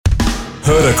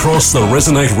Heard across the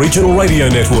Resonate Regional Radio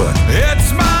Network.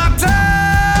 It's my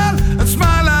time, it's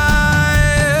my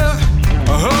life.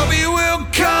 I hope you will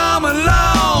come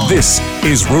along. This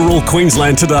is Rural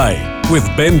Queensland Today with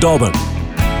Ben Dobbin.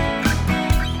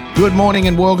 Good morning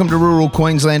and welcome to Rural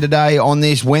Queensland Today on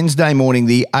this Wednesday morning,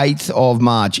 the 8th of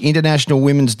March, International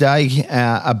Women's Day.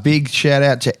 A big shout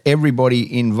out to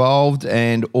everybody involved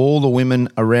and all the women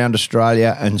around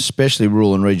Australia and especially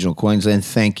rural and regional Queensland.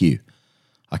 Thank you.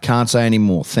 I can't say any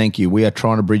more. Thank you. We are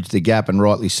trying to bridge the gap and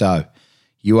rightly so.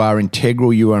 You are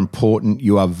integral, you are important,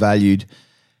 you are valued,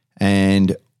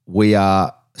 and we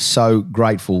are so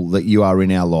grateful that you are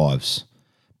in our lives.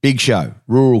 Big show,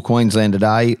 Rural Queensland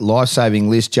Today, life-saving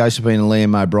list. Josephine and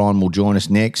Liam O'Brien will join us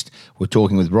next. We're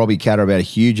talking with Robbie Catter about a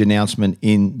huge announcement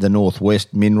in the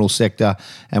Northwest mineral sector.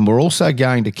 And we're also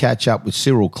going to catch up with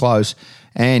Cyril Close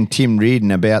and Tim Reardon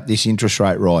about this interest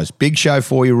rate rise. Big show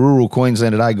for you, Rural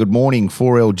Queensland Today. Good morning,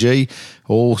 4LG,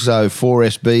 also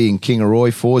 4SB in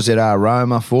Kingaroy, 4ZR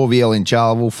Roma, 4VL in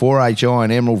Charleville, 4HI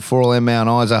in Emerald, 4LM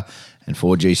Mount Isa, and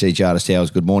 4GC Charters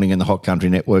Towers. Good morning in the Hot Country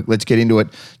Network. Let's get into it.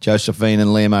 Josephine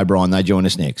and Liam O'Brien, they join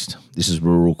us next. This is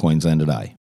Rural Queensland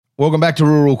Today. Welcome back to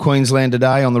Rural Queensland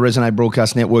Today on the Resonate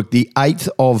Broadcast Network, the 8th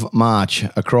of March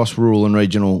across rural and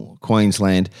regional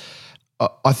Queensland.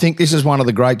 I think this is one of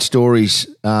the great stories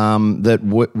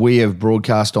that we have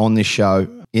broadcast on this show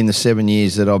in the 7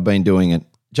 years that I've been doing it.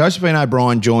 Josephine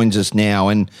O'Brien joins us now,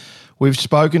 and we've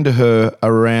spoken to her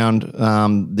around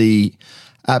the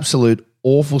absolute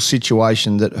awful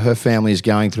situation that her family is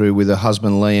going through with her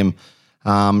husband Liam,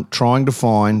 trying to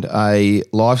find a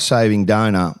life-saving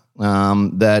donor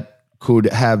that could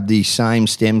have the same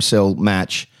stem cell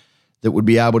match that would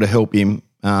be able to help him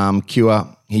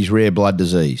cure his rare blood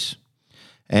disease.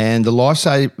 And the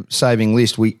life-saving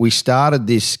list, we started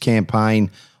this campaign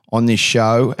on this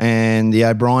show, and the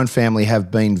O'Brien family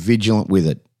have been vigilant with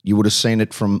it. You would have seen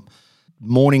it from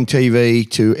morning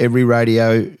TV to every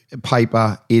radio,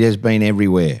 paper, it has been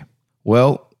everywhere.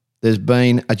 Well, there's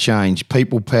been a change.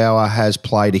 People power has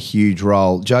played a huge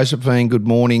role. Josephine, good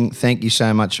morning. Thank you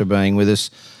so much for being with us.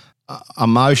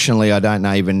 Emotionally, I don't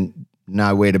even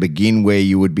know where to begin, where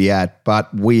you would be at,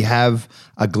 but we have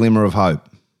a glimmer of hope.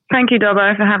 Thank you,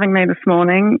 Dobbo, for having me this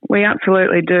morning. We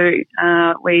absolutely do.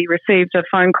 We received a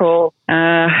phone call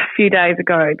a few days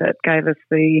ago that gave us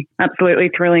the absolutely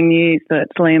thrilling news that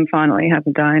Liam finally has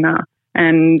a donor.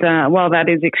 And while that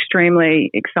is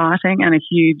extremely exciting and a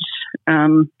huge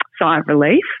sigh of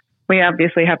relief, we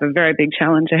obviously have a very big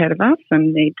challenge ahead of us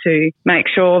and need to make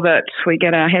sure that we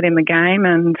get our head in the game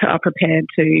and are prepared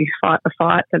to fight the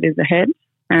fight that is ahead.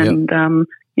 And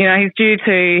you know, he's due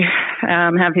to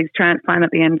have his transplant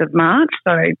at the end of March,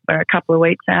 so we're a couple of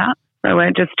weeks out. So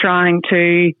we're just trying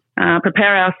to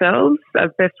prepare ourselves as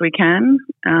best we can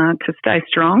to stay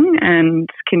strong and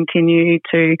continue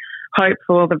to hope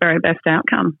for the very best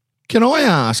outcome. Can I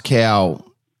ask how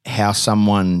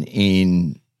someone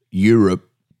in Europe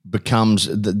becomes?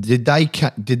 Did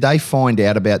they find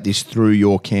out about this through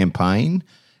your campaign?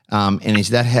 And is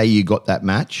that how you got that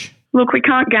match? Look, we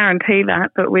can't guarantee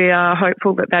that, but we are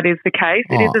hopeful that that is the case.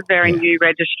 It is a very new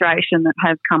registration that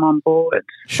has come on board.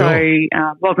 Sure.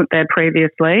 So wasn't there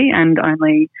previously and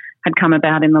only had come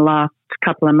about in the last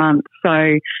couple of months.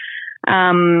 So,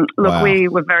 look, we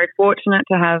were very fortunate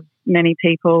to have many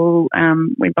people.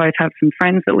 We both have some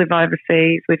friends that live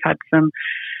overseas. We've had some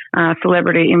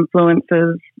celebrity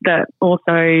influencers that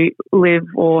also live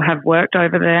or have worked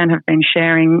over there and have been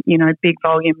sharing, you know, big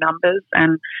volume numbers.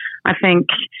 And I think,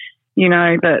 you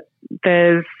know, that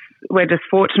we're just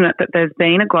fortunate that there's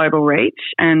been a global reach,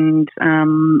 and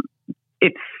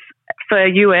it's for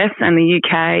US and the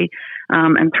UK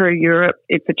and through Europe,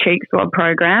 it's a cheek swab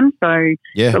program. So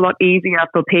it's a lot easier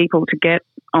for people to get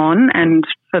on and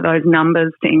for those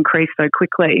numbers to increase so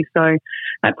quickly. So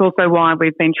that's also why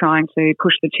we've been trying to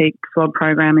push the cheek swab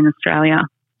program in Australia.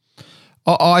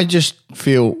 I just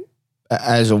feel,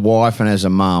 as a wife and as a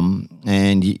mum,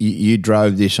 and you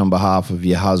drove this on behalf of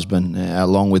your husband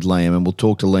along with Liam, and we'll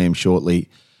talk to Liam shortly,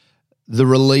 the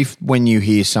relief when you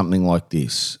hear something like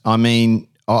this. I mean,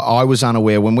 I was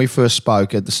unaware when we first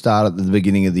spoke at the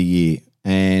beginning of the year,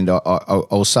 and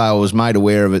I'll say I was made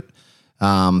aware of it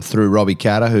through Robbie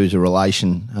Catter, who's a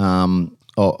relation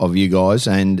of you guys,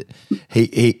 and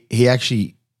he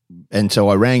actually, and so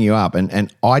I rang you up,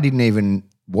 and I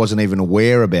wasn't even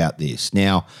aware about this.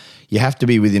 Now, you have to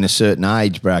be within a certain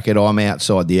age bracket. I'm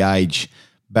outside the age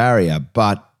barrier,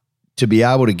 but to be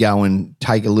able to go and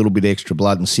take a little bit extra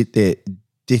blood and sit there,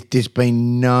 there's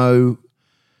been no,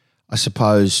 I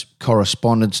suppose,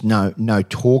 correspondence, no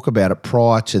talk about it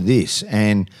prior to this.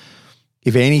 And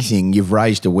if anything, you've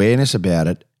raised awareness about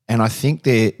it. And I think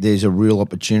there's a real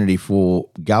opportunity for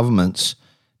governments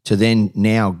to then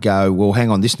now go, well,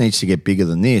 hang on, this needs to get bigger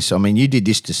than this. I mean, you did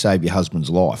this to save your husband's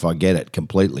life. I get it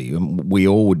completely. We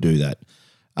all would do that.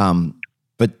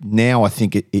 But now I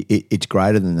think it's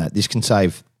greater than that. This can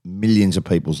save millions of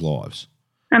people's lives.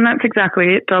 And that's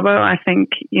exactly it, Dobbo. I think,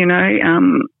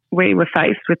 we were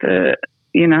faced with a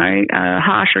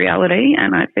harsh reality,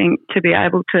 and I think to be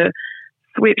able to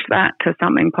switch that to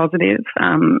something positive,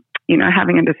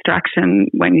 having a distraction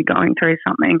when you're going through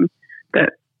something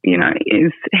that,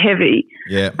 is heavy.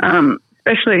 Yeah.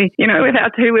 Especially, with our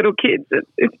two little kids,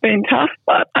 it's been tough,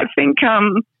 but I think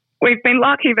we've been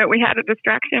lucky that we had a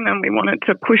distraction and we wanted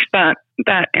to push that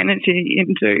energy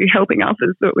into helping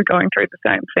others that were going through the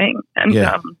same thing. And,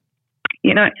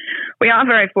 we are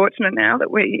very fortunate now that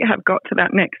we have got to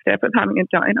that next step of having a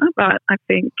donor, but I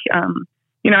think,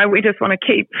 we just want to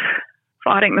keep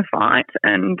fighting the fight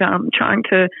and trying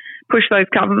to push those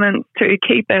governments to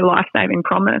keep their life-saving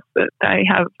promise that they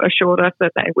have assured us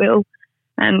that they will.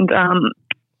 And,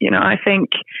 I think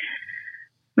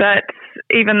that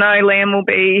even though Liam will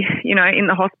be, in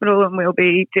the hospital and we'll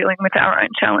be dealing with our own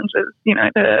challenges,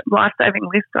 the life-saving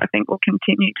list, I think, will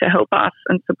continue to help us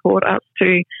and support us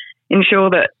to ensure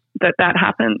that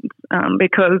happens,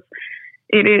 because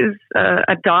it is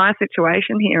a dire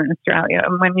situation here in Australia.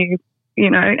 And when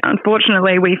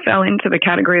unfortunately we fell into the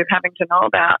category of having to know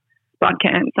about blood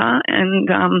cancer, and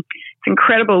it's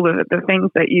incredible the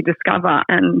things that you discover,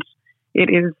 and it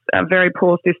is a very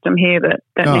poor system here that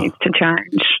needs to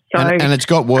change. So, and it's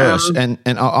got worse. And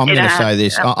I'm going to say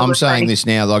this. Absolutely. I'm saying this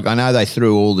now. Like, I know they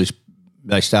threw all this,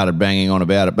 they started banging on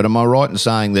about it, but am I right in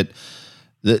saying that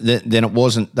then it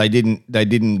wasn't? They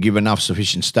didn't give enough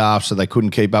sufficient staff, so they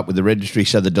couldn't keep up with the registry.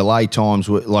 So the delay times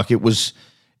were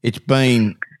it's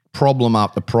been problem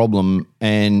after problem,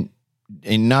 and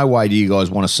in no way do you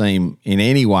guys want to seem in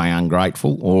any way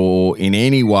ungrateful or in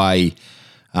any way,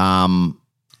 I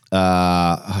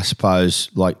suppose,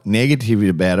 like negative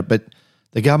about it. But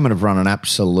the government have run an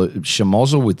absolute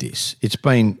schmozzle with this. It's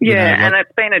been and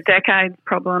it's been a decades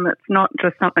problem. It's not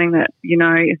just something that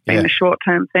has been a short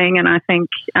term thing. And I think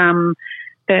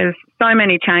there's so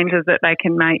many changes that they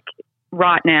can make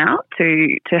right now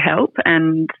to help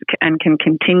and can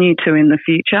continue to in the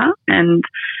future. And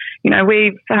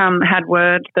we've had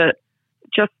word that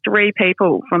just 3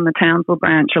 people from the Townsville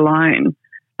branch alone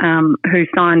who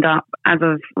signed up as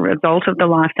a result of the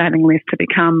life-saving list to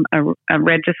become a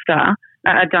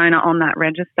donor on that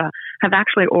register, have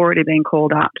actually already been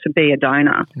called up to be a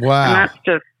donor. Wow. And that's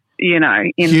just, in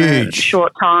Huge. the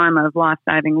short time of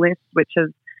life-saving list, which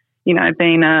has,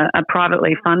 been a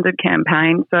privately funded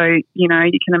campaign. So, you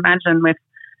can imagine with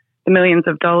the millions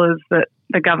of dollars that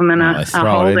the government are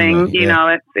holding,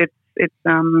 it's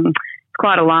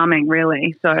quite alarming,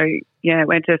 really. So,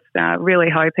 we're just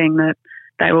really hoping that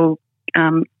they will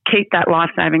keep that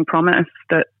life-saving promise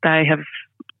that they have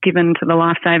given to the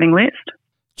life-saving list.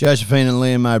 Josephine and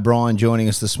Liam O'Brien joining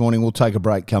us this morning. We'll take a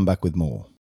break, come back with more.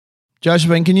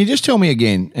 Josephine, can you just tell me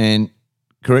again, and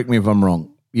correct me if I'm wrong,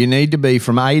 you need to be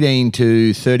from 18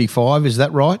 to 35, is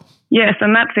that right? Yes,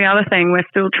 and that's the other thing. We're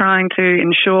still trying to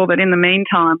ensure that in the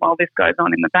meantime, while this goes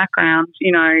on in the background,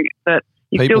 that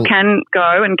you still can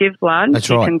go and give blood. That's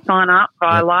right. You can sign up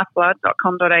via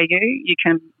lifeblood.com.au. You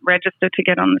can register to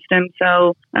get on the stem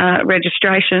cell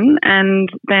registration, and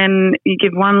then you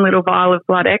give one little vial of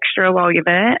blood extra while you're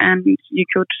there, and you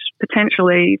could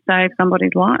potentially save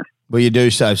somebody's life. Well, you do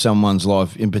save someone's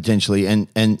life in potentially, and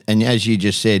as you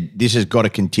just said, this has got to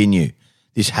continue.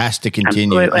 This has to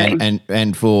continue.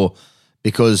 Absolutely.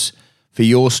 Because for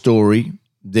your story,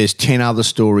 there's 10 other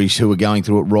stories who are going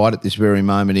through it right at this very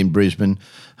moment in Brisbane.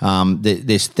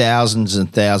 There's thousands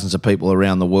and thousands of people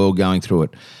around the world going through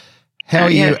it. How are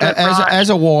you as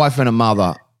a wife and a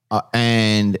mother?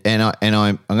 And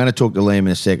I'm going to talk to Liam in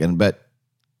a second, but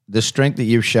the strength that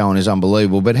you've shown is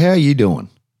unbelievable. But how are you doing?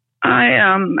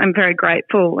 I'm very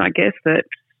grateful, I guess, that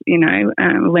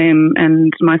Liam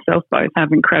and myself both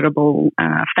have incredible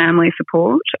family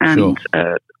support and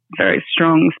a very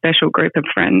strong, special group of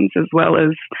friends, as well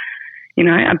as,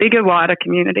 a bigger, wider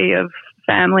community of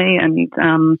family and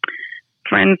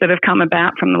friends that have come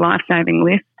about from the life-saving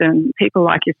list, and people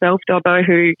like yourself, Dobbo,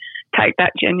 who take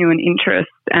that genuine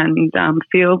interest and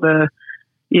feel the,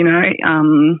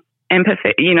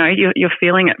 empathy, you're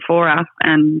feeling it for us.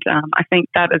 And I think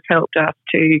that has helped us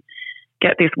to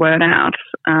get this word out.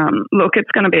 Look,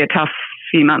 it's going to be a tough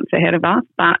few months ahead of us,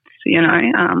 but,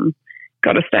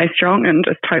 got to stay strong and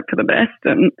just hope for the best.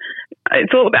 And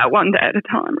it's all about one day at a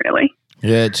time, really.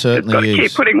 Yeah, it certainly just got to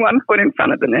keep putting one foot in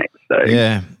front of the next. So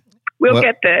yeah. We'll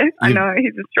get there. I know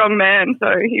he's a strong man,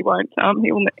 so he won't.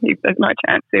 There's no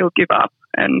chance he'll give up,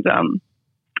 and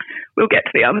we'll get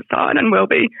to the other side, and we'll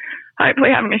be hopefully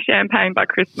having a champagne by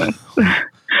Christmas.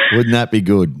 Wouldn't that be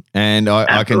good? And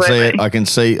I can see it. I can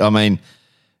see. I mean,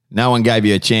 no one gave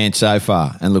you a chance so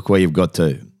far, and look where you've got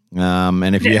to.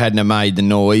 And if you hadn't have made the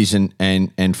noise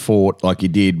and fought like you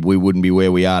did, we wouldn't be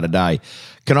where we are today.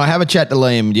 Can I have a chat to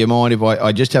Liam? Do you mind if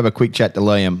I just have a quick chat to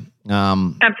Liam?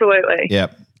 Absolutely. Yeah.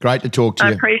 Great to talk to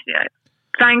you. I appreciate it.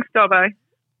 Thanks, Dobbo.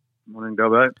 Morning,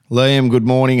 Dobbo. Liam, good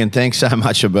morning, and thanks so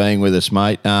much for being with us,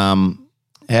 mate. How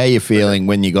are you feeling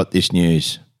when you got this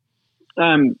news?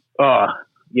 Elated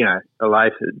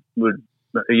would,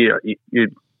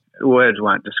 words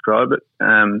won't describe it.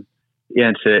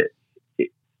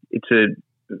 It's a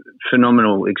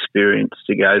phenomenal experience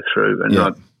to go through, and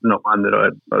not one that I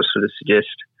sort of suggest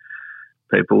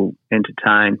people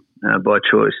entertain by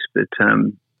choice. But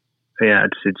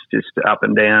it's just up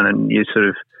and down, and you sort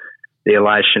of the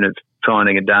elation of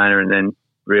finding a donor and then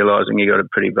realising you got a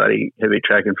pretty bloody heavy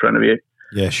track in front of you.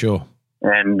 Yeah, sure.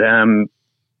 And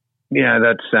we got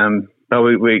a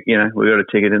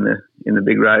ticket in the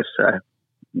big race, so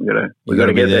we got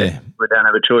to get there. We don't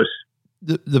have a choice.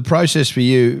 The process for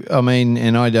you, I mean,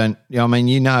 and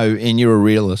and you're a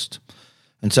realist,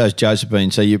 and so is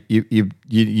Josephine. So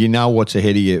you know what's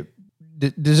ahead of you.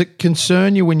 Does it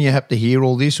concern you when you have to hear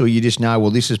all this, or you just know,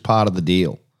 well, this is part of the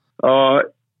deal? Yeah,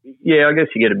 I guess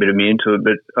you get a bit immune to it,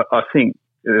 but I think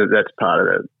that's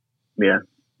part of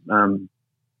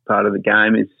part of the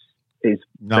game is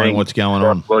knowing what's going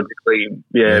on, logically,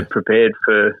 prepared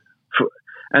for.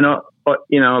 And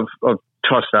I've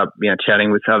tossed up,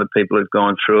 chatting with other people who've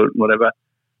gone through it and whatever,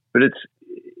 but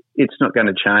it's not going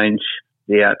to change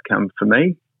the outcome for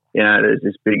me. There's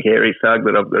this big hairy thug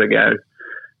that I've got to go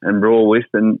and brawl with,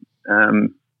 and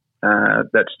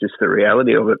that's just the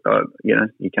reality of it. You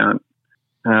can't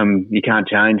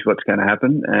change what's going to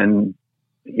happen, and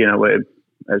we're,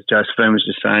 as Josephine was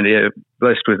just saying,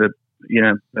 blessed with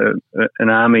an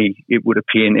army, it would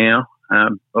appear now,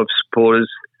 of supporters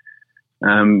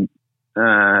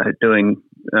doing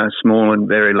small and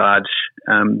very large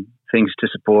things to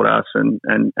support us, and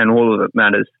all of it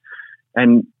matters.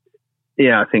 And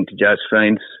I think to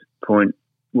Josephine's point,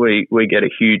 we get a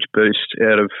huge boost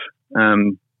out of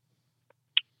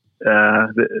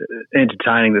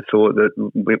entertaining the thought that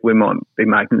we might be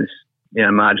making this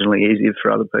marginally easier for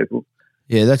other people.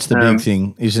 Yeah, that's the big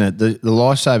thing, isn't it? The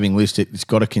life-saving list, it's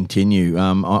got to continue.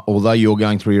 Although you're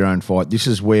going through your own fight, this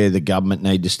is where the government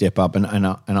need to step up. And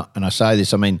I say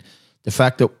this, I mean, the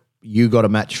fact that you got a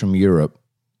match from Europe,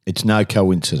 it's no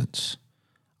coincidence.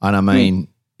 And I mean,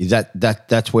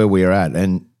 that's where we're at.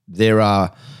 And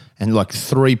like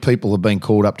 3 people have been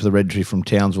called up to the registry from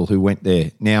Townsville who went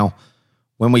there. Now,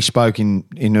 when we spoke in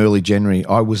early January,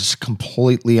 I was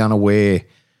completely unaware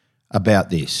about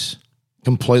this.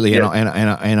 Completely, yeah.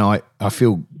 and I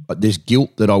feel there's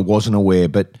guilt that I wasn't aware,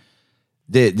 but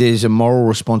there's a moral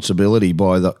responsibility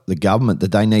by the government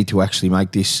that they need to actually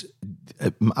make this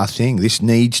a thing. This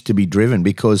needs to be driven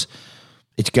because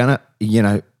it's going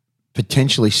to,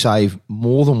 potentially save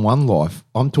more than one life.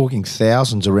 I'm talking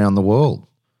thousands around the world.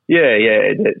 Yeah,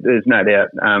 there's no doubt.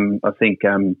 I think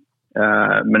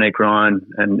Monique Ryan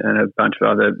and a bunch of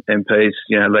other MPs,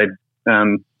 led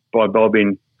by Bob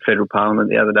in federal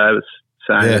parliament the other day, was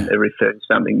saying that every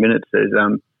 30-something minutes there's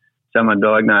someone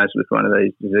diagnosed with one of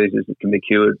these diseases that can be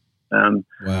cured. Wow.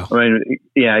 I mean,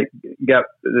 the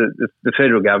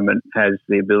federal government has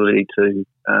the ability to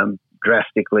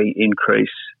drastically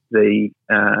increase the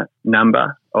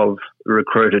number of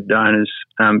recruited donors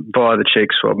via the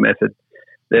cheek swab method.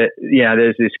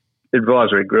 There's this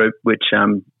advisory group which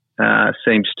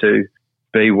seems to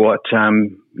be what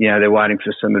they're waiting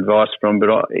for some advice from, but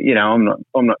I'm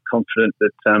not confident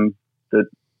that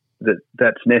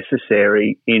that's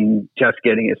necessary in just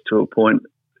getting us to a point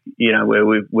where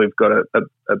we've got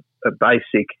a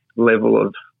basic level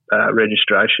of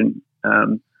registration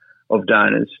of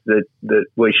donors that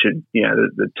we should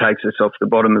that takes us off the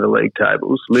bottom of the league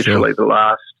tables, literally the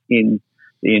last in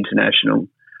the international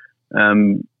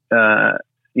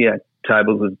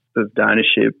tables of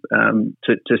donorship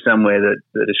to somewhere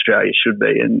that Australia should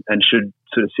be and should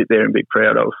sort of sit there and be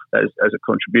proud of as a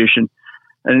contribution.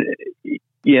 And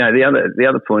the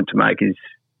other point to make is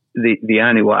the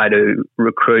only way to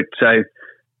recruit. So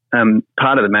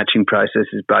part of the matching process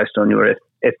is based on your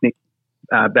ethnic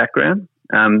background,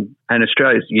 and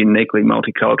Australia is uniquely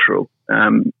multicultural,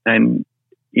 and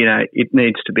it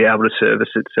needs to be able to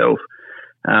service itself.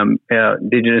 Our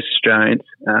Indigenous Australians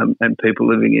and people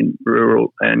living in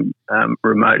rural and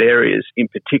remote areas in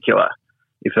particular,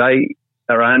 if they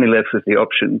are only left with the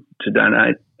option to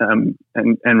donate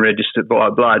and register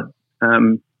via blood,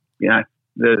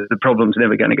 the problem's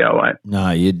never going to go away.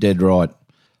 No, you're dead right.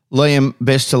 Liam,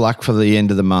 best of luck for the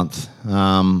end of the month.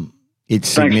 It's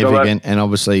significant, and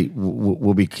obviously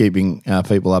we'll be keeping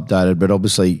people updated. But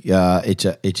obviously, it's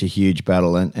a huge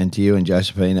battle. And to you and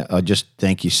Josephine, I just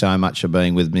thank you so much for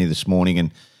being with me this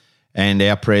morning. And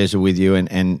our prayers are with you.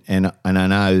 And I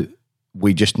know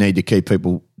we just need to keep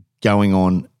people going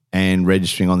on and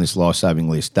registering on this life-saving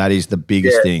list. That is the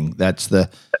biggest thing. That's the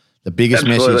biggest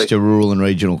message to rural and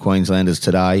regional Queenslanders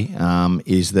today.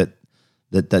 Is that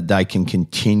they can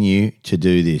continue to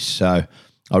do this. So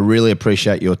I really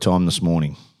appreciate your time this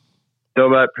morning.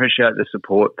 Dobbo, appreciate the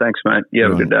support. Thanks, mate. You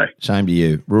have a good day. Same to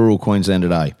you. Rural Queensland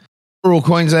Today. Rural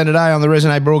Queensland Today on the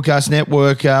Resonate Broadcast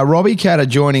Network. Robbie Katter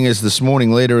joining us this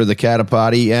morning, leader of the Katter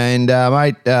Party. And,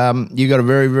 mate, you got a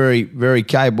very, very, very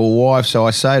capable wife. So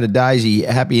I say to Daisy,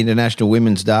 happy International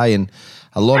Women's Day, and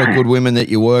a lot of good women that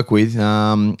you work with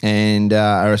and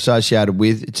are associated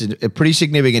with. It's a pretty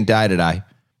significant day today.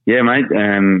 Yeah, mate.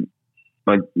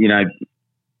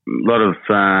 A lot of,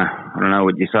 I don't know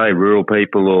what you say, rural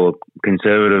people or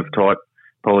conservative type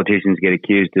politicians get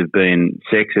accused of being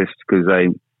sexist because they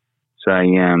say,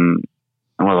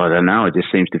 well, I don't know, it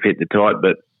just seems to fit the type.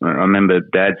 But I remember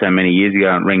Dad so many years ago,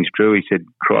 and it rings true, he said,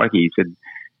 crikey, he said,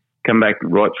 come back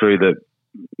right through the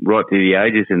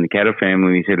ages in the Katter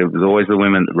family. He said it was always the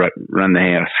women that run the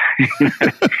house.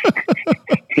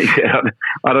 He said,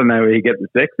 I don't know where you get the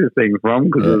sexist thing from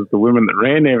because it was the women that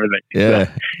ran everything.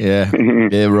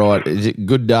 Yeah, right. It's a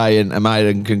good day, and mate,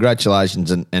 and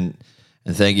congratulations, and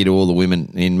thank you to all the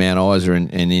women in Mount Isa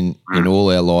and in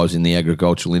all our lives in the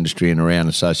agricultural industry and around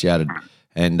associated.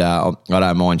 And I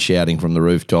don't mind shouting from the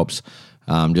rooftops,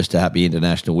 just a happy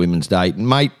International Women's Day.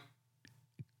 Mate,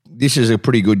 this is a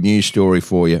pretty good news story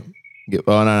for you. I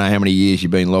don't know how many years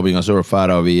you've been lobbying. I saw a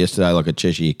photo of you yesterday like a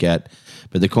Cheshire cat.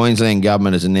 But the Queensland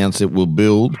Government has announced it will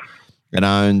build and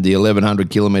own the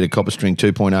 1,100-kilometre Copper String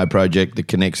 2.0 project that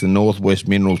connects the Northwest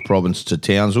Minerals Province to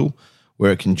Townsville,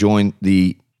 where it can join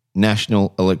the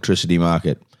national electricity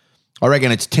market. I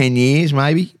reckon it's 10 years,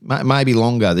 maybe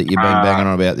longer that you've been banging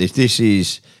on about this.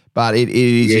 But it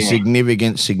is a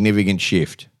significant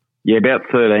shift. Yeah, about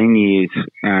 13 years.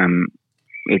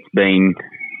 It's been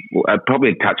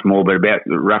probably a touch more, but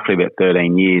roughly about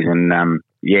 13 years. And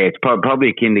it's probably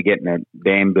akin to getting a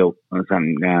dam built or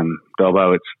something.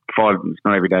 Dobbo, it's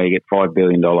not every day you get $5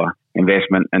 billion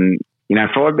investment, and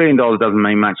 $5 billion doesn't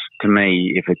mean much to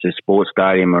me if it's a sports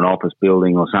stadium or an office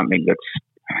building or something that's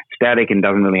static and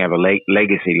doesn't really have a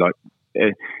legacy. Like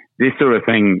this sort of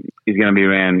thing is going to be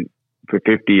around for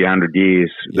 50, 100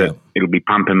 years. That it'll be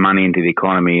pumping money into the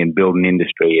economy and building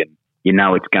industry, and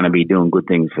it's going to be doing good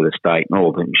things for the state,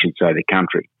 or I should say the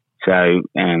country. So,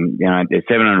 there's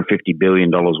 $750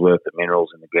 billion worth of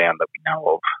minerals in the ground that we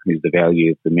know of, is the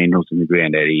value of the minerals in the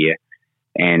ground out here.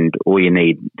 And all you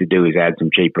need to do is add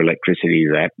some cheaper electricity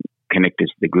to that, connect us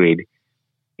to the grid.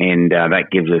 And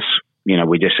that gives us,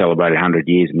 we just celebrated 100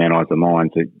 years of Mount Isa Mine,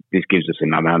 so this gives us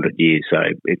another 100 years. So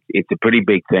it's a pretty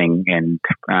big thing. And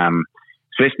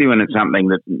especially when it's something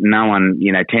that no one,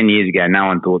 10 years ago, no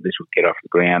one thought this would get off the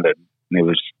ground. And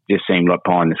it just seemed like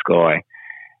pie in the sky.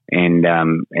 And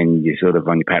you sort of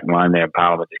on your pat and loan there in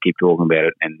Parliament just keep talking about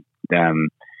it, and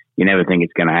you never think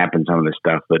it's going to happen, some of this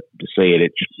stuff, but to see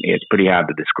it, it's pretty hard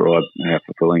to describe how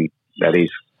fulfilling that is.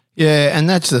 Yeah, and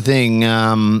that's the thing.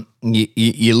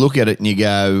 You look at it and you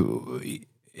go,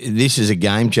 this is a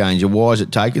game changer. Why is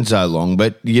it taking so long?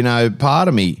 But, part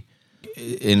of me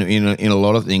in a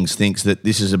lot of things thinks that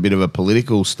this is a bit of a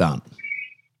political stunt.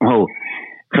 Oh,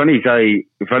 funny you say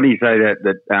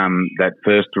that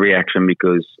first reaction,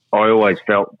 because I always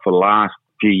felt for the last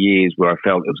few years where I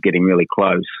felt it was getting really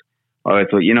close, I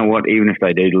thought, you know what, even if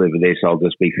they do deliver this, I'll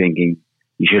just be thinking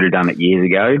you should have done it years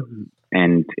ago,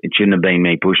 and it shouldn't have been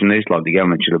me pushing this. Like the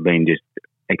government should have been just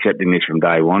accepting this from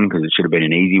day one, because it should have been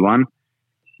an easy one.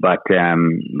 But yeah, I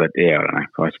don't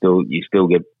know. You still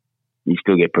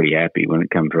get pretty happy when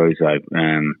it comes through. So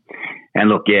and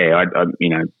look, yeah,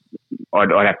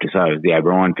 I'd have to say it was the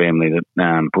O'Brien family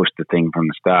that pushed the thing from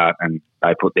the start, and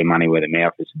they put their money where their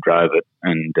mouth is and drove it.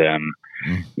 And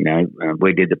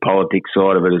we did the politics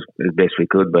side of it as best we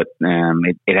could, but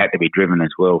it had to be driven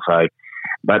as well. So,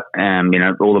 but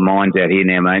all the mines out here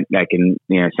now, mate, they can,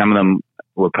 some of them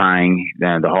were paying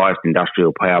the highest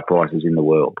industrial power prices in the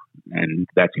world, and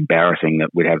that's embarrassing that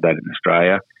we'd have that in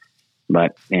Australia.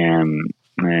 But now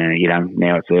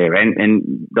it's there.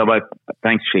 And Dobbo,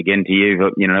 thanks again to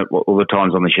you. All the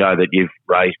times on the show that you've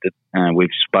raised it, we've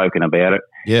spoken about it.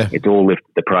 Yeah, it's all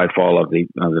lifted the profile of the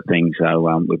thing.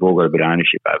 So we've all got a bit of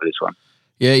ownership over this one.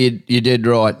 Yeah, you did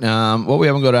right. What we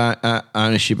haven't got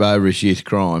ownership over is youth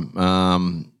crime. But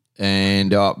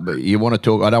you want to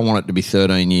talk, I don't want it to be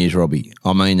 13 years, Robbie.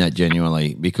 I mean that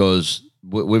genuinely, because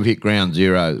we've hit ground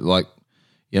zero. Like,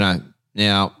 you know,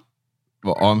 now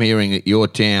I'm hearing that your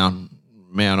town,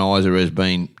 Mount Isa,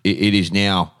 it is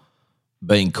now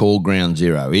being called ground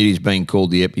zero. It is being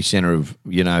called the epicentre of,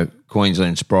 you know,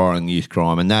 Queensland spiralling youth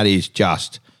crime, and that is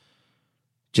just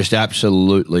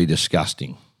absolutely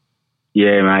disgusting.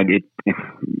 Yeah, mate.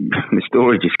 The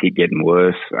stories just keep getting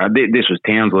worse. This was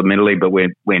Townsville, admittedly, but we're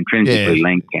intrinsically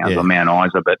linked. Townsville, Mount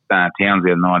Isa, but Townsville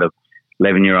the other night, a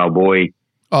 11-year-old boy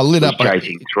lit up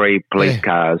chasing three police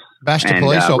cars, bashed a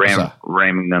police officer,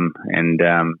 ramming them, and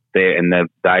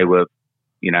they were,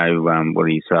 you know, what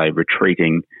do you say,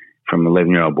 retreating from an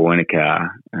 11-year-old boy in a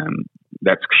car.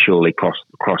 That's surely crossed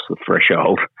the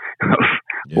threshold of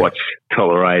what's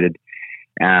tolerated.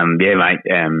 Mate.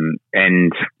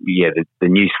 The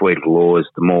new suite of laws,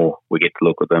 the more we get to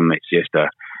look at them, it's just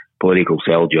a political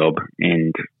sell job.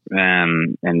 And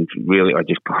really,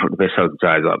 the best I can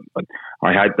say is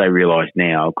I hope they realise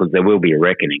now, because there will be a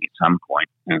reckoning at some point,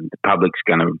 and the public's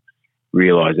going to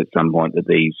realise at some point that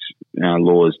these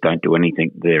laws don't do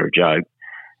anything. They're a joke.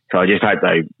 So I just hope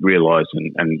they realise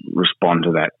and respond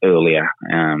to that earlier,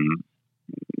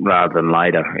 rather than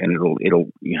later, and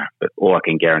it'll but all I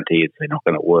can guarantee is they're not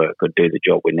going to work or do the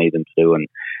job we need them to do, and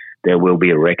there will be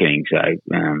a reckoning. So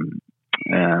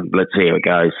let's see how it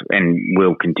goes, and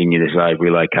we'll continue to say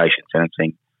relocation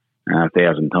sentencing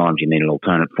 1,000 times. You need an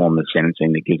alternate form of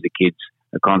sentencing that gives the kids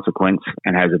a consequence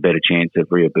and has a better chance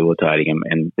of rehabilitating them.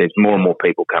 And there's more and more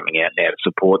people coming out now to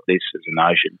support this as a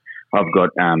notion. I've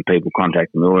got people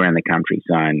contacting me all around the country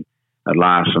saying, at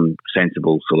last, some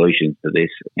sensible solutions to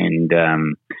this. And I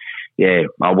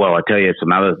tell you,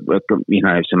 some other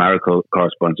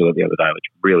correspondence I got the other day,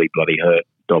 which really bloody hurt,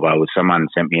 Dobbo, was someone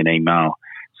sent me an email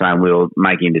saying we were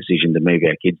making a decision to move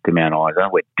our kids to Mount Isa.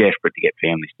 We're desperate to get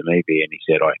families to move here. And he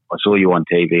said, I saw you on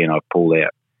TV and I pulled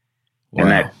out. Wow.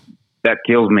 And that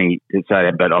kills me to say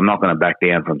that, but I'm not going to back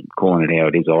down from calling it how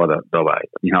it is either, Dobbo.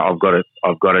 You know, I've got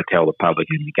to tell the public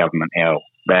and the government how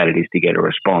bad it is to get a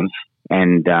response.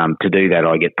 And to do that,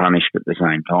 I get punished at the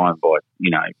same time by,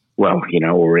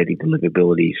 already the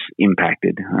livability's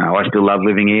impacted. I still love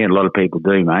living here. A lot of people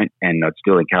do, mate, and I'd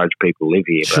still encourage people to live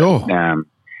here. Sure.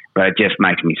 But it just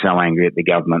makes me so angry at the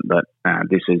government that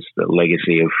this is the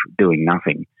legacy of doing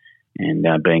nothing and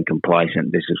being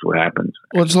complacent. This is what happens.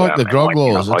 Well, it's like the drug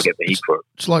laws. I get the heat for it.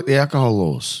 It's like the alcohol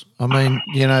laws. I mean,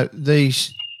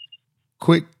 these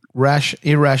quick,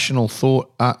 irrational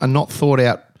thought are not thought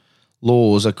out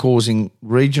laws are causing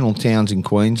regional towns in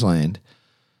Queensland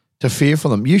to fear for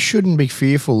them. You shouldn't be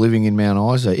fearful living in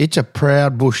Mount Isa. It's a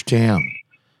proud bush town.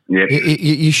 Yeah.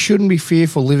 You shouldn't be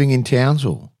fearful living in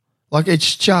Townsville. Like,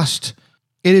 it's just,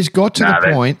 it has got to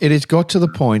the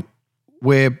point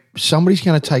where somebody's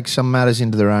going to take some matters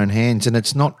into their own hands, and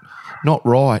it's not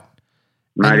right.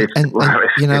 Mate, you're right.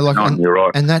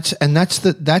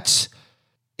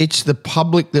 It's the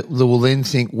public that will then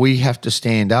think we have to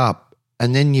stand up.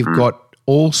 And then you've got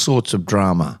all sorts of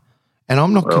drama. And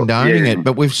I'm not condoning it,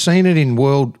 but we've seen it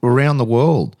around the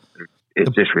world.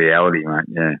 It's just reality, mate,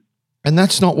 yeah. And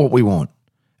that's not what we want.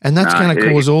 And that's going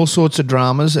to cause all sorts of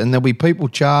dramas, and there'll be people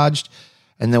charged,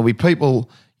 and there'll be people,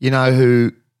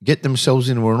 who get themselves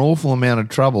into an awful amount of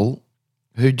trouble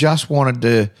who just wanted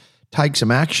to take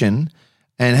some action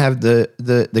and have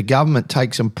the government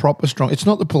take some proper strong – it's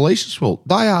not the police's fault.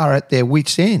 They are at their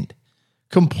wits' end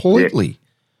completely. Yeah.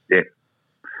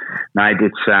 No,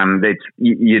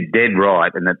 you're dead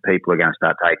right, and that people are going to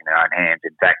start taking their own hands.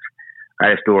 In fact, I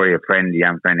had a story of a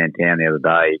young friend in town the other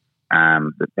day.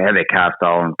 They had their car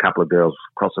stolen, a couple of girls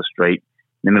cross the street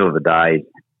in the middle of the day,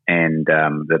 and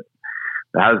the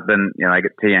husband, they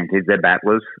got two young kids, they're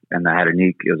battlers, and they had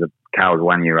the car was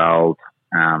 1 year old.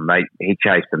 He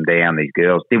chased them down, these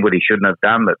girls, did what he shouldn't have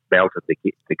done, but belted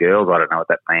the girls. I don't know what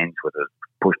that means, whether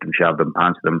pushed them, shoved them,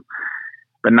 punched them.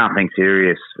 But nothing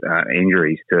serious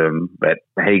injuries to him. But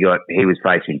he was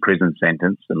facing prison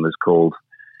sentence and was called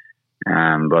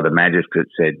by the magistrate,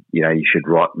 said, you should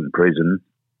rot in prison.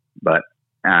 But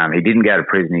he didn't go to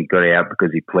prison. He got out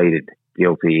because he pleaded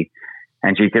guilty.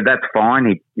 And she said, that's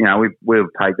fine. We'll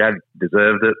take that.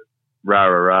 Deserved it. Rah,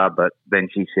 rah, rah. But then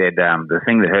she said the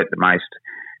thing that hurt the most,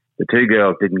 the two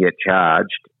girls didn't get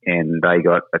charged, and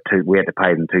we had to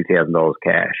pay them $2,000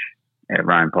 cash out of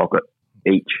our own pocket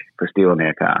each for stealing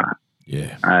their car.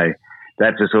 Yeah.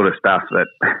 That's the sort of stuff that,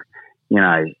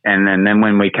 and then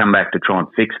when we come back to try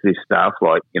and fix this stuff,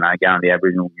 like, going to the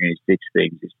Aboriginal community fix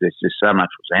things, there's just so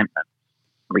much resentment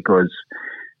because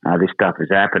this stuff is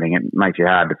happening. It makes it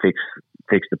hard to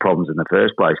fix the problems in the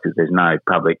first place because there's no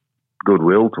public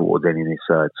goodwill towards any of this.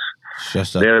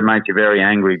 So it makes you very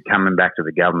angry coming back to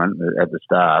the government at the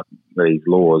start, these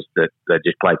laws that they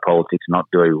just play politics and not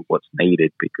do what's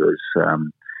needed because,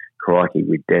 crikey,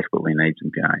 we desperately need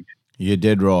some change. You're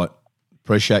dead right.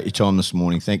 Appreciate your time this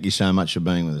morning. Thank you so much for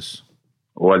being with us.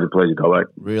 Always a pleasure, Dobbo.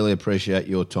 Really appreciate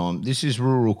your time. This is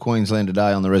Rural Queensland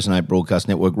Today on the Resonate Broadcast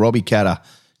Network. Robbie Catter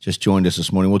just joined us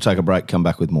this morning. We'll take a break, come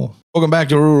back with more. Welcome back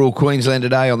to Rural Queensland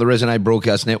Today on the Resonate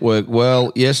Broadcast Network.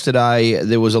 Well, yesterday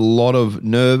there was a lot of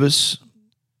nervous,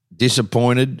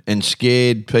 disappointed and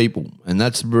scared people, and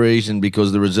that's the reason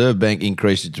because the Reserve Bank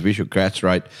increased its official cash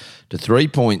rate to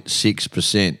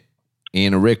 3.6%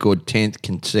 in a record 10th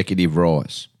consecutive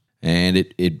rise. And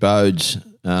it bodes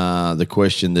the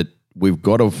question that we've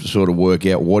got to sort of work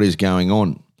out what is going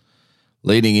on.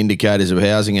 Leading indicators of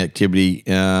housing activity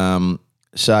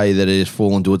say that it has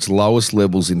fallen to its lowest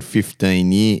levels in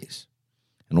 15 years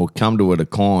and will come to a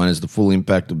decline as the full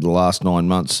impact of the last 9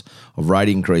 months of rate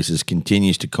increases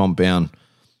continues to compound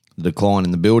the decline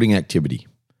in the building activity.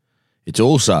 It's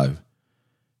also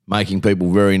making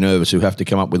people very nervous who have to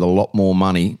come up with a lot more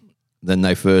money than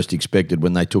they first expected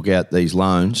when they took out these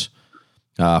loans,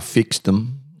 fixed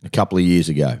them a couple of years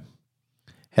ago.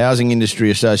 Housing Industry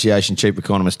Association Chief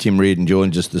Economist Tim Reardon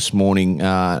joins us this morning,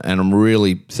 and I'm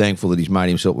really thankful that he's made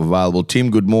himself available. Tim,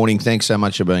 good morning. Thanks so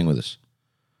much for being with us.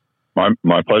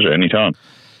 My pleasure. Anytime.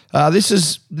 I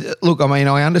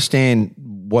understand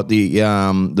what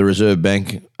the Reserve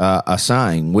Bank are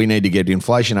saying. We need to get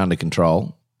inflation under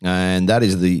control, and that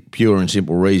is the pure and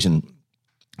simple reason,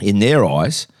 in their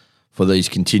eyes, for these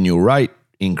continual rate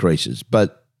increases.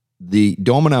 But the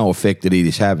domino effect that it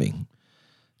is having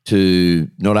to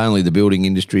not only the building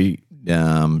industry,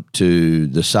 to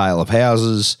the sale of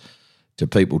houses, to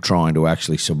people trying to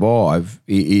actually survive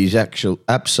is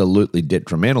absolutely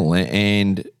detrimental.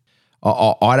 And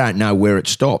I don't know where it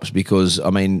stops because,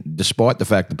 despite the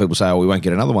fact that people say, we won't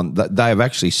get another one, they have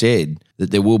actually said that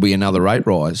there will be another rate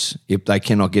rise if they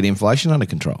cannot get inflation under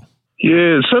control.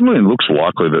 Yeah, it certainly looks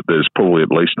likely that there's probably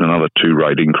at least another 2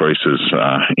 rate increases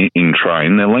in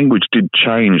train. Their language did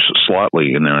change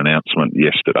slightly in their announcement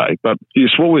yesterday. But yes,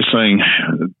 what we're seeing,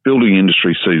 the building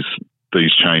industry sees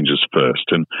these changes first.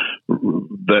 And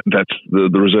that's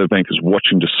the Reserve Bank is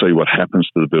watching to see what happens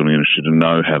to the building industry to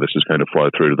know how this is going to flow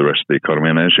through to the rest of the economy.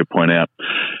 And as you point out,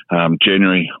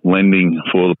 January lending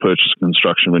for the purchase and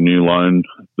construction of a new loan,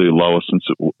 the lowest since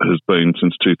it has been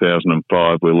since 2005.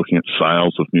 We're looking at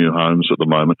sales of new homes at the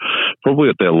moment, probably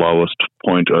at their lowest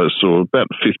point, so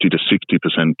about 50 to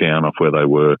 60% down off where they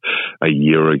were a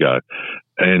year ago.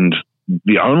 And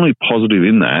the only positive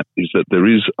in that is that there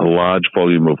is a large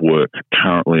volume of work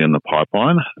currently in the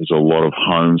pipeline. There's a lot of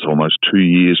homes, almost 2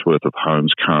 years' worth of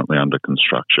homes currently under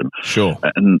construction. Sure.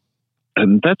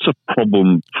 And that's a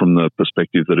problem from the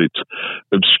perspective that it's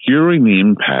obscuring the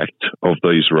impact of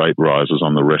these rate rises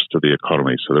on the rest of the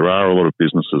economy. So there are a lot of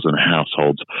businesses and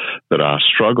households that are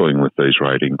struggling with these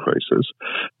rate increases.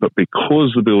 But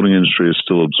because the building industry is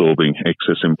still absorbing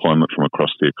excess employment from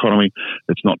across the economy,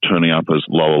 it's not turning up as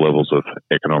lower levels of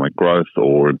economic growth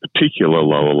or in particular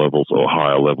lower levels or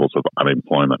higher levels of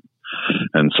unemployment.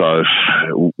 And so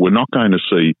we're not going to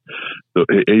see,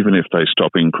 even if they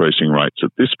stop increasing rates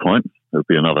at this point, it'll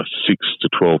be another 6 to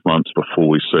 12 months before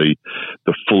we see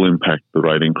the full impact the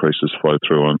rate increases flow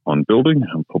through on building,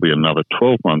 and probably another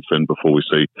 12 months then before we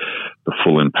see the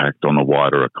full impact on the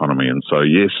wider economy. And so,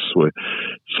 yes, we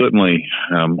certainly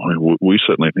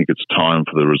think it's time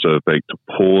for the Reserve Bank to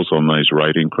pause on these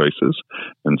rate increases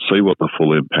and see what the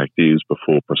full impact is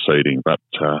before proceeding. But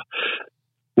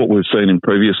what we've seen in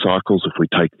previous cycles, if we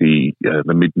take the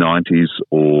mid-90s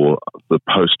or the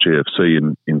post-GFC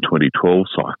in 2012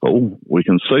 cycle, we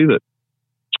can see that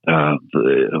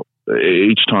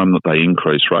each time that they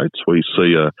increase rates, we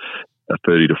see a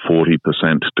 30 to 40%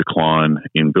 decline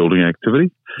in building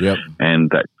activity. Yep. And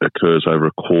that occurs over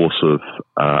a course of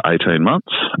 18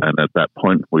 months. And at that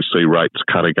point, we see rates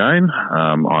cut again,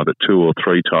 either 2 or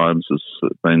 3 times has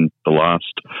been the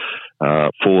last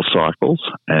 4 cycles.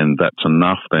 And that's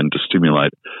enough then to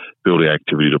stimulate building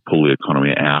activity to pull the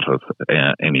economy out of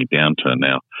any downturn.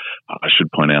 Now, I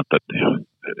should point out that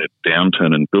a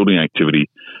downturn in building activity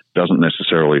doesn't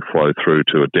necessarily flow through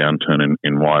to a downturn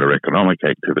in wider economic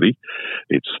activity.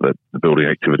 It's that the building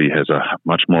activity has a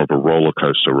much more of a roller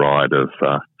coaster ride of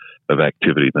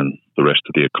activity than the rest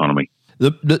of the economy.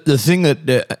 The thing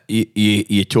that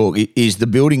you talk is the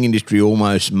building industry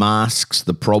almost masks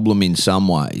the problem in some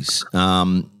ways.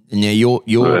 Now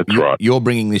you're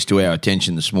bringing this to our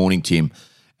attention this morning, Tim,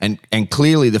 and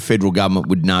clearly the federal government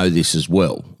would know this as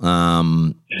well.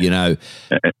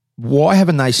 Why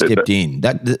haven't they stepped in?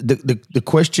 That the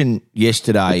question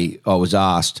yesterday I was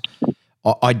asked,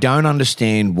 I don't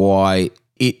understand why.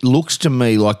 It looks to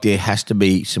me like there has to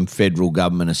be some federal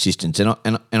government assistance,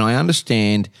 and I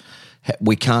understand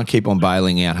we can't keep on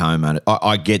bailing out homeowners.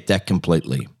 I get that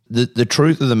completely. The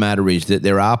truth of the matter is that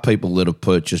there are people that have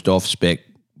purchased off-spec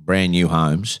brand new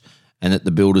homes and that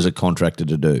the builders are contracted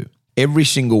to do. Every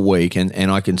single week,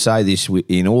 and I can say this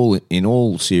in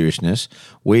all seriousness,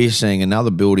 we're seeing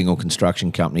another building or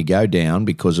construction company go down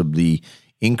because of the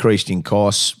increase in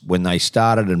costs when they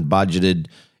started and budgeted.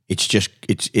 It's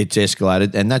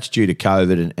escalated, and that's due to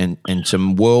COVID and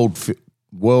some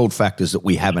world factors that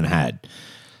we haven't had.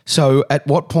 So at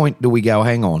what point do we go,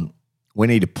 hang on, we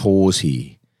need to pause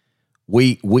here?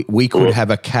 We could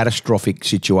have a catastrophic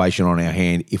situation on our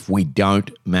hand if we don't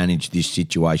manage this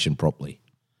situation properly.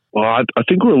 Well, I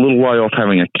think we're a little way off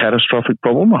having a catastrophic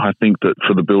problem. I think that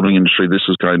for the building industry, this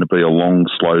is going to be a long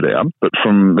slowdown. But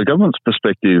from the government's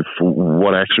perspective,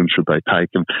 what action should they take?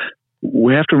 And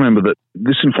we have to remember that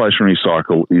this inflationary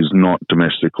cycle is not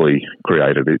domestically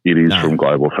created. It is from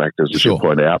global factors, as you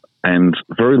point out. And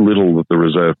very little that the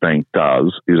Reserve Bank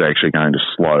does is actually going to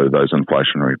slow those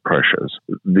inflationary pressures.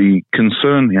 The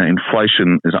concern,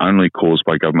 inflation is only caused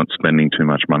by government spending too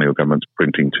much money or governments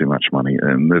printing too much money.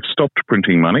 And they've stopped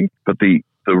printing money. But the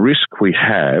risk we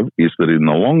have is that in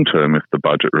the long term, if the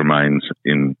budget remains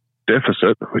in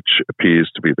deficit, which appears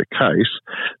to be the case,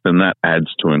 then that adds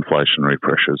to inflationary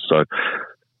pressures. So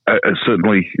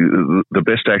certainly the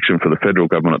best action for the federal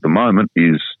government at the moment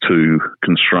is to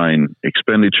constrain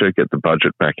expenditure, get the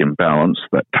budget back in balance.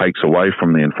 That takes away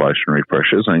from the inflationary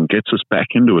pressures and gets us back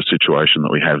into a situation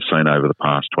that we have seen over the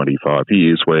past 25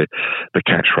 years where the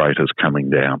cash rate is coming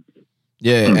down.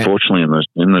 Yeah. Unfortunately,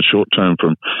 in the short term,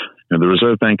 the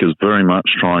Reserve Bank is very much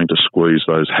trying to squeeze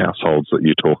those households that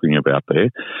you're talking about there.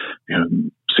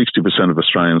 60% of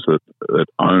Australians that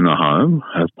own a home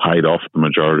have paid off the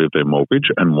majority of their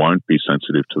mortgage and won't be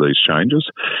sensitive to these changes.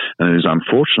 And it is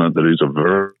unfortunate that it is a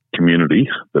very community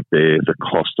that bear the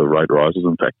cost of rate rises.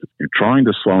 In fact, if you're trying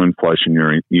to slow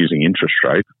inflation using interest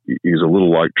rate is a little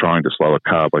like trying to slow a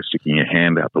car by sticking your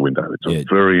hand out the window. It's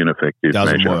a very ineffective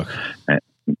measure.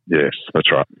 Yes,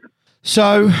 that's right.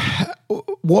 So,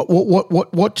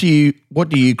 what do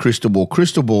you crystal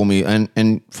ball me?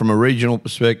 And from a regional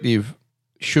perspective,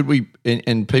 should we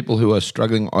and people who are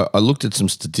struggling? I looked at some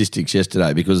statistics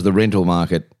yesterday because the rental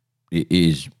market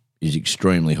is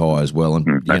extremely high as well,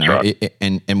 and right.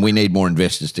 and we need more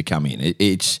investors to come in.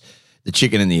 It's the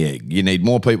chicken and the egg. You need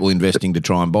more people investing to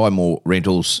try and buy more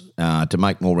rentals to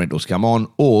make more rentals come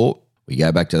on, or we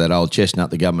go back to that old chestnut,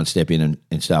 the government step in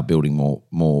and start building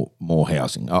more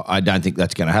housing. I don't think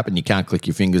that's going to happen. You can't click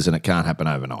your fingers and it can't happen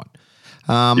overnight.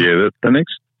 The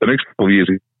next couple of years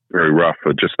is very rough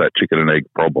for just that chicken and egg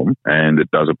problem, and it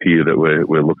does appear that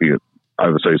we're looking at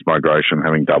overseas migration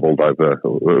having doubled over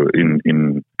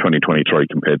in 2023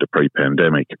 compared to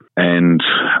pre-pandemic. And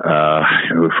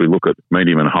if we look at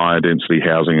medium and higher density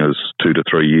housing as 2 to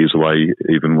 3 years away,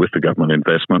 even with the government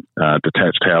investment,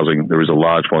 detached housing, there is a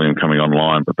large volume coming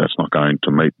online, but that's not going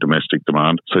to meet domestic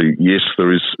demand. So yes,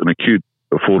 there is an acute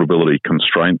affordability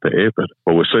constraint there, but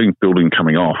while we're seeing building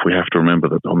coming off, we have to remember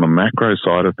that on the macro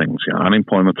side of things,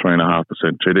 unemployment 3.5%,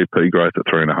 GDP growth at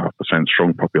 3.5%,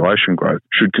 strong population growth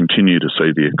should continue to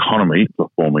see the economy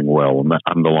performing well, and that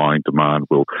underlying demand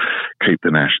will keep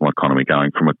the national economy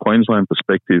going. From a Queensland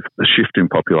perspective, the shift in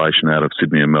population out of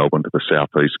Sydney and Melbourne to the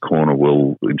southeast corner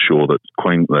will ensure that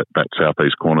that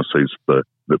southeast corner sees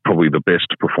probably the best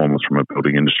performance from a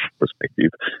building industry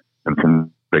perspective, and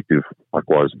from perspective,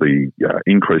 likewise, the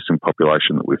increase in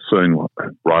population that we've seen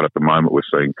right at the moment, we're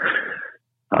seeing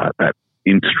that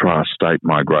intra-state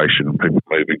migration, people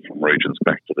moving from regions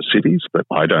back to the cities, but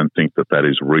I don't think that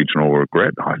is regional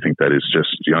regret. I think that is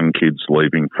just young kids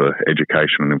leaving for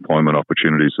education and employment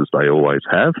opportunities as they always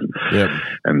have,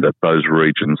 and that those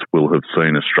regions will have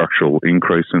seen a structural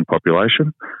increase in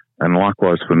population. And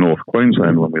likewise for North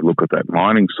Queensland, when we look at that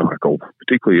mining cycle,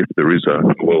 particularly if there is a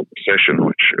world recession,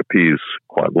 which appears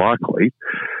quite likely,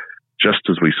 just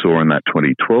as we saw in that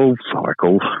 2012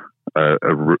 cycle,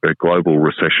 a global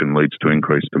recession leads to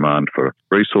increased demand for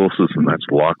resources, and that's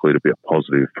likely to be a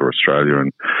positive for Australia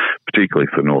and particularly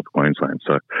for North Queensland.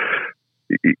 So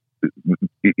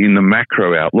in the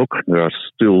macro outlook, there are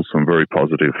still some very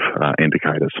positive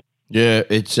indicators. Yeah,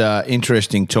 it's an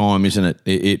interesting time, isn't it?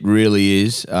 It really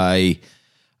is a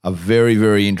very,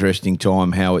 very interesting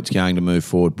time how it's going to move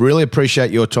forward. Really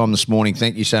appreciate your time this morning.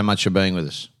 Thank you so much for being with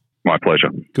us. My pleasure.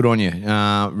 Good on you.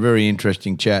 Very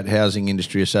interesting chat. Housing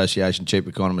Industry Association Chief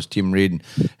Economist Tim Reardon,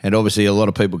 and obviously a lot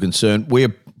of people concerned. We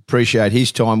Appreciate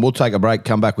his time. We'll take a break,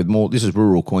 come back with more. This is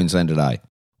Rural Queensland Today.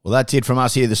 Well, that's it from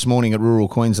us here this morning at Rural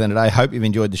Queensland Today. Hope you've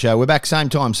enjoyed the show. We're back same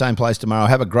time, same place tomorrow.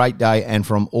 Have a great day. And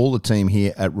from all the team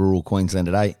here at Rural Queensland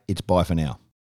Today, it's bye for now.